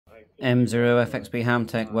M0FXB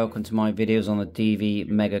Hamtech, welcome to my videos on the Digi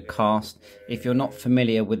MegaCast. If you're not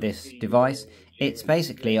familiar with this device, it's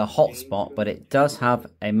basically a hotspot, but it does have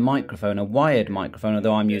a microphone, a wired microphone,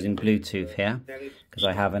 although I'm using Bluetooth here because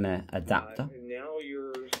I have an adapter.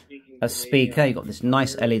 A speaker, you've got this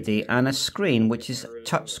nice LED, and a screen which is a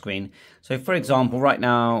touch screen. So for example, right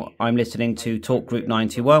now I'm listening to Talk Group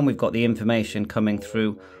 91. We've got the information coming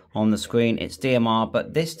through on the screen. It's DMR,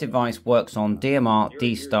 but this device works on DMR,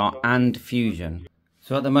 D-Star and Fusion.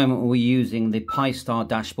 So at the moment we're using the Pi-Star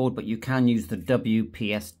dashboard, but you can use the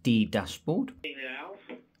WPSD dashboard.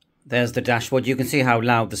 There's the dashboard. You can see how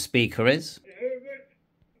loud the speaker is.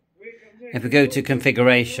 If we go to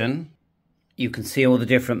configuration, you can see all the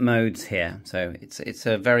different modes here. So it's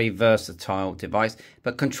a very versatile device,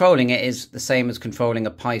 but controlling it is the same as controlling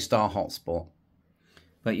a Pi-Star hotspot.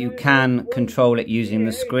 But you can control it using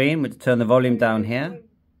the screen. We'll turn the volume down here.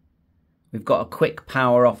 We've got a quick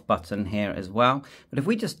power off button here as well. But if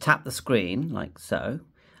we just tap the screen like so,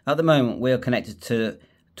 at the moment we're connected to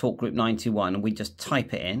Talk Group 91, and we just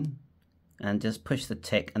type it in and just push the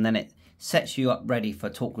tick, and then it sets you up ready for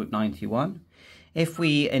Talk Group 91. If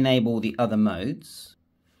we enable the other modes,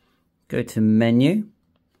 go to menu,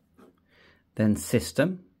 then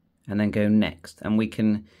system, and then go next, and we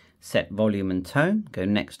can set volume and tone, go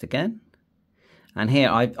next again. And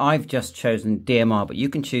here I've just chosen DMR, but you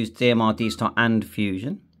can choose DMR, D-Star and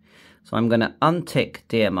Fusion. So I'm going to untick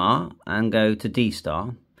DMR and go to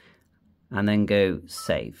D-Star and then go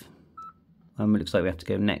save. It looks like we have to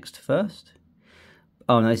go next first.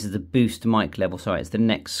 Oh no, this is the boost mic level, sorry, it's the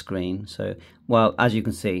next screen. So, well, as you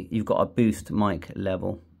can see, you've got a boost mic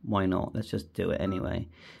level. Why not? Let's just do it anyway.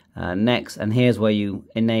 Next, and here's where you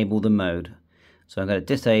enable the mode. So I'm going to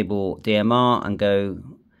disable DMR and go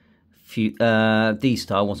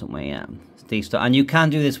D-Star, wasn't we? Yeah, it's D-Star. And you can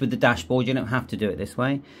do this with the dashboard. You don't have to do it this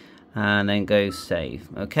way. And then go save.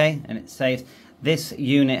 Okay, and it saves. This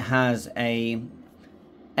unit has a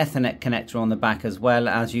Ethernet connector on the back as well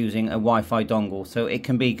as using a Wi-Fi dongle. So it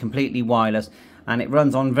can be completely wireless and it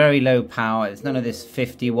runs on very low power. It's none of this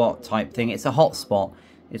 50-watt type thing. It's a hotspot.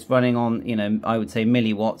 It's running on, you know, I would say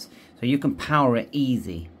milliwatts. So you can power it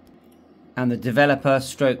easy. And the developer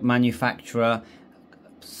stroke manufacturer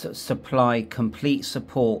supply complete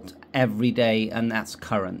support every day, and that's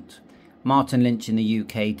current. Martin Lynch in the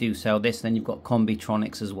UK do sell this. Then you've got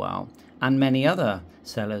Combitronics as well, and many other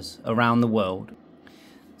sellers around the world.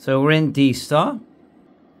 So we're in D-Star.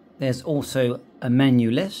 There's also a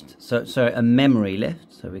menu list, so a memory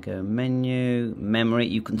list. So we go menu, memory.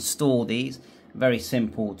 You can store these. Very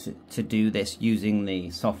simple to do this using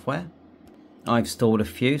the software. I've stored a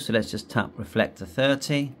few, so let's just tap Reflector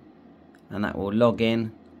 30 and that will log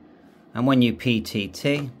in. And when you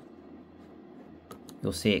PTT,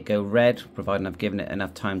 you'll see it go red, providing I've given it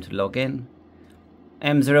enough time to log in.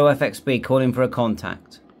 M0FXB calling for a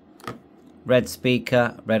contact. Red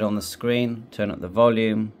speaker, red on the screen, turn up the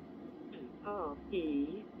volume.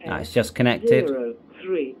 It's just connected.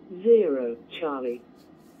 030 Charlie.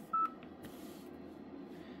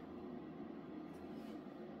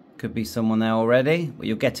 Could be someone there already, but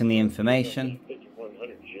you're getting the information.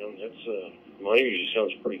 5100, Jim. That's mine usually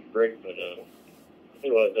sounds pretty quick, but I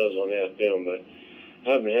think what it does on FM. But I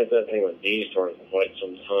haven't had that thing with D-Star for quite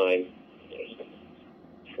some time.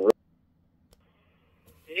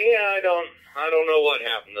 Yeah, I don't know what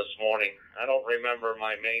happened this morning. I don't remember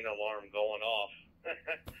my main alarm going off.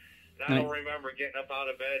 I don't remember getting up out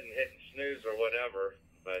of bed and hitting snooze or whatever.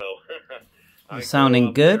 But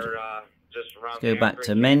sounding good. There, let's go back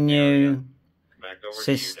to menu,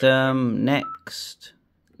 system, next.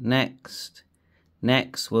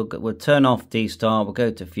 We'll turn off D-Star, we'll go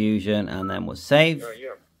to Fusion, and then we'll save.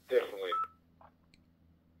 Yeah, definitely.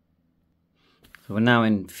 So we're now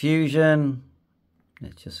in Fusion.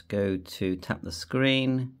 Let's just go to tap the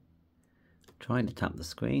screen. Trying to tap the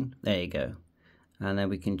screen. There you go. And then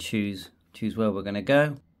we can choose where we're going to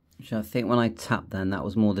go. Which I think when I tapped then, that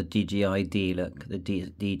was more the Digi ID. Look, the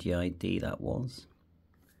Digi ID that was.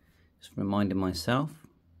 Just reminding myself.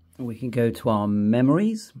 We can go to our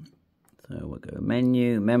memories. So we'll go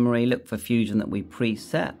menu, memory, look for Fusion that we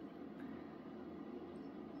preset.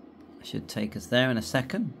 Should take us there in a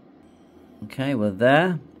second. Okay, we're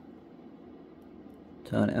there.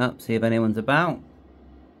 Turn it up, see if anyone's about.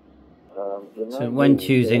 So when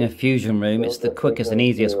choosing a Fusion room, it's the quickest and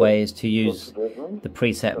easiest way is to use the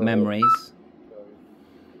preset memories.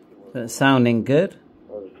 So it's sounding good.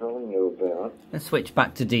 Let's switch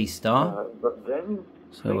back to D-Star.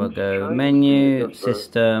 So we'll go menu,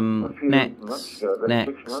 system, next. So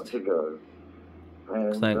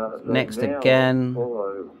next again.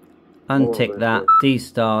 untick that,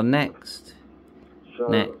 D-star, next,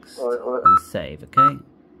 next, and save, okay?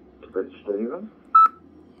 Stephen,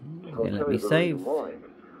 Okay, let me save.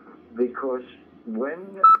 Because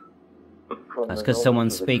when... That's because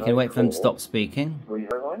someone's speaking. Wait for them to stop speaking.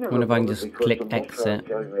 I wonder if I can just click exit.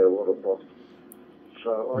 No,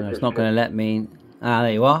 it's not going to let me. Ah,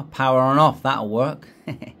 there you are. Power on off. That'll work.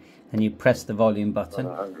 And you press the volume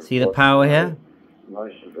button. See the power here?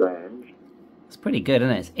 It's pretty good,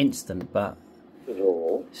 isn't it? It's instant, but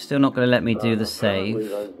still not going to let me do the save.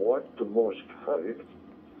 They wiped the Morse code,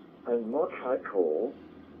 and what I call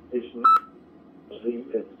is the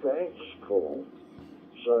advanced call.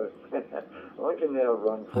 So I can now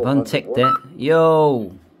run. I've unticked it.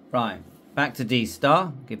 Yo! Right, back to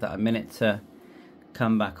D-Star. Give that a minute to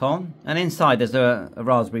come back on. And inside there's a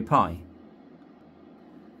Raspberry Pi.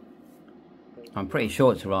 I'm pretty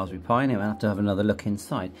sure it's a Raspberry Pi. Anyway, I'll have to have another look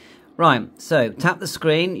inside. Right, so tap the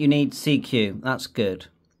screen. You need CQ. That's good.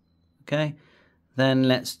 Okay. Then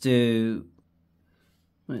let's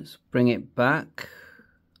bring it back.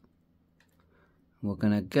 We're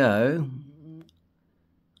going to go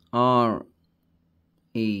R,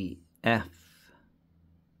 E, F.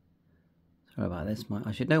 Sorry about this.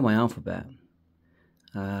 I should know my alphabet.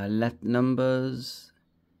 Left numbers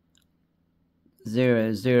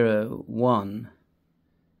 0, 0, 1.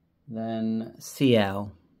 Then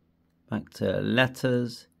CL. Back to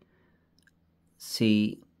letters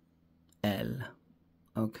C, L.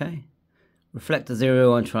 Okay. Reflector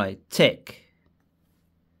 0 on try. Tick.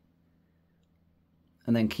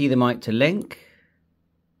 And then key the mic to link.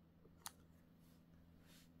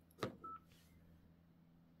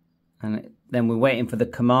 And then we're waiting for the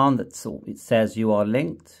command that it says you are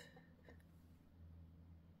linked.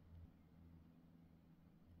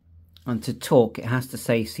 And to talk, it has to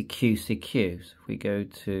say CQ, CQ. So if we go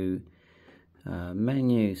to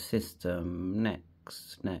menu, system,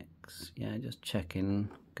 next. Yeah, just checking,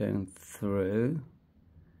 going through.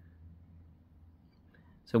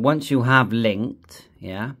 So once you have linked,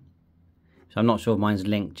 yeah. So I'm not sure if mine's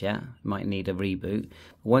linked yet. Might need a reboot.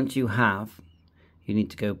 But once you have, you need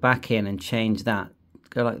to go back in and change that.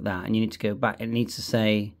 Go like that, and you need to go back. It needs to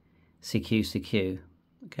say CQ, CQ.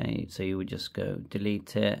 Okay, so you would just go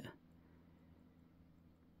delete it.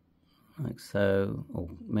 Like so, or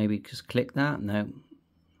maybe just click that. No.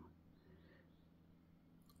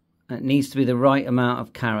 It needs to be the right amount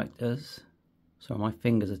of characters. Sorry, my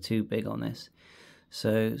fingers are too big on this.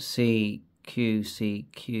 So CQ,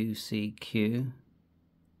 CQ, CQ.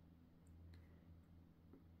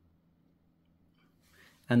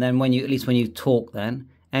 And then when you, at least when you talk then,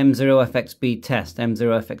 M0FXB test,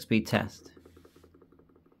 M0FXB test.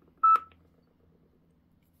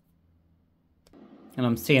 And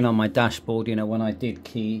I'm seeing on my dashboard, you know, when I did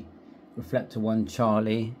key reflector 1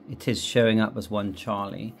 Charlie, it is showing up as 1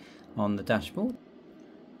 Charlie on the dashboard.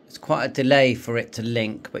 It's quite a delay for it to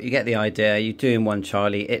link, but you get the idea. You're doing 1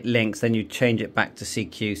 Charlie, it links, then you change it back to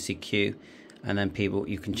CQ, CQ, and then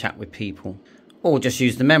you can chat with people. Or just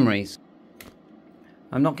use the memories.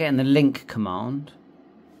 I'm not getting the link command,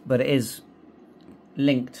 but it is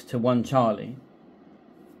linked to 1 Charlie.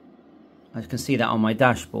 I can see that on my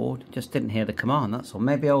dashboard. Just didn't hear the command, that's all.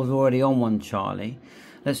 Maybe I was already on 1 Charlie.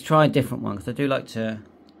 Let's try a different one, because I do like to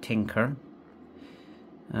tinker.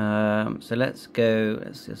 So let's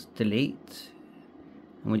just delete.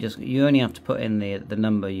 And you only have to put in the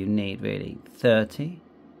number you need, really. 30.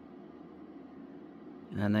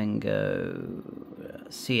 And then go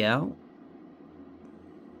CL.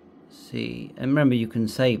 C. And remember, you can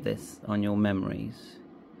save this on your memories.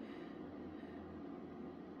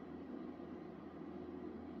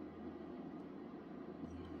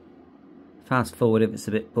 Fast forward if it's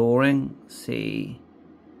a bit boring. C,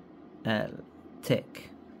 L, tick.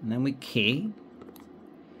 And then we key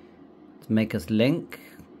to make us link.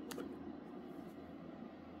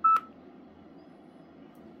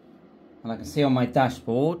 And I can see on my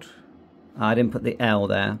dashboard, I didn't put the L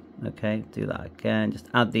there. Okay, do that again. Just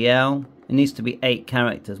add the L. It needs to be 8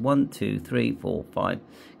 characters. 1, 2, 3, 4, 5,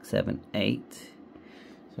 7, 8.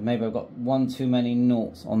 So maybe I've got one too many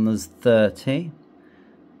noughts on those 30.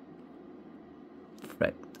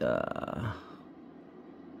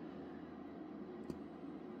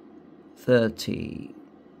 30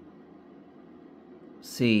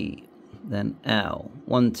 C, then L.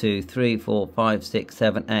 1, 2, 3, 4, 5, 6,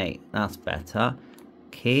 7, 8. That's better.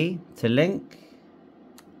 Key to link.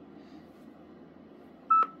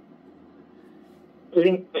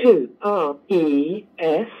 Link to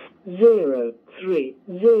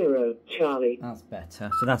REF030 Charlie. That's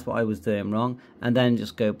better. So that's what I was doing wrong. And then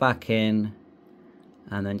just go back in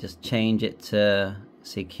and then just change it to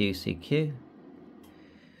CQ, CQ.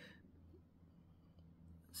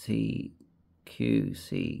 CQ,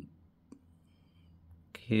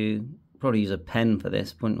 CQ. Probably use a pen for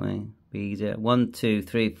this, wouldn't we? Be easier. 1, 2,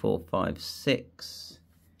 3, 4, 5, 6.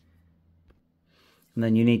 And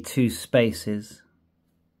then you need 2 spaces. Is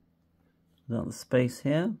that the space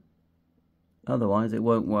here? Otherwise it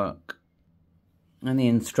won't work. And the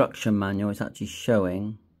instruction manual is actually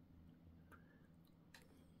showing,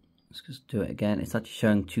 let's just do it again, it's actually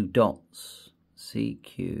showing 2 dots.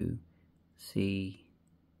 CQ, CQ,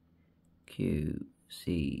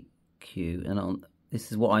 CQ. And on,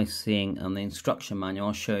 this is what I'm seeing on the instruction manual.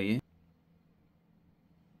 I'll show you.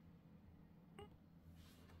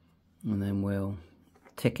 And then we'll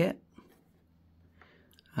tick it.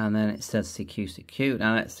 And then it says CQ, CQ.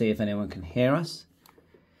 Now let's see if anyone can hear us.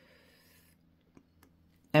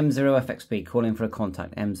 M0FXB, calling for a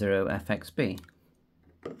contact. M0FXB.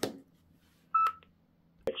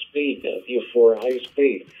 Speed, U4 high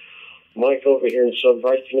speed. Mike over here in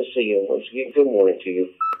Sunbright, Tennessee. And once again, good morning to you.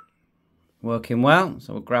 Working well.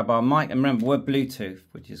 So we'll grab our mic. And remember, we're Bluetooth,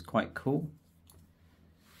 which is quite cool.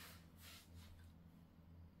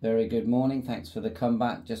 Very good morning. Thanks for the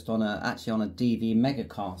comeback. Just on actually on a DV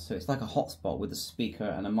MegaCast. So it's like a hotspot with a speaker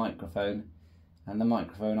and a microphone. And the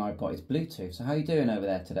microphone I've got is Bluetooth. So how are you doing over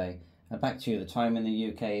there today? And back to you. The time in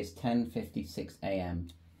the UK is 10:56 AM.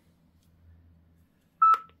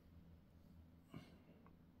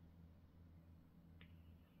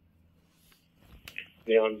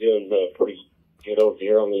 Yeah, I'm doing pretty good over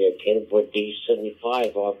here on the 10-foot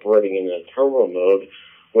D75 operating in a turbo mode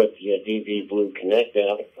with the DV Blue Connect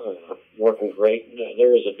app. Working great.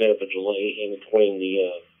 There is a bit of a delay in between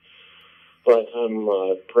by the time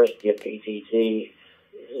I press the PTT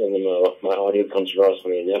and then my audio comes across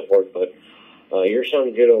on the network, but you're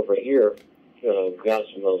sounding good over here. Got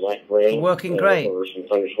some light rain. Working great. Or some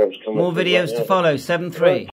thunderstorms coming. More videos to follow. 7-3.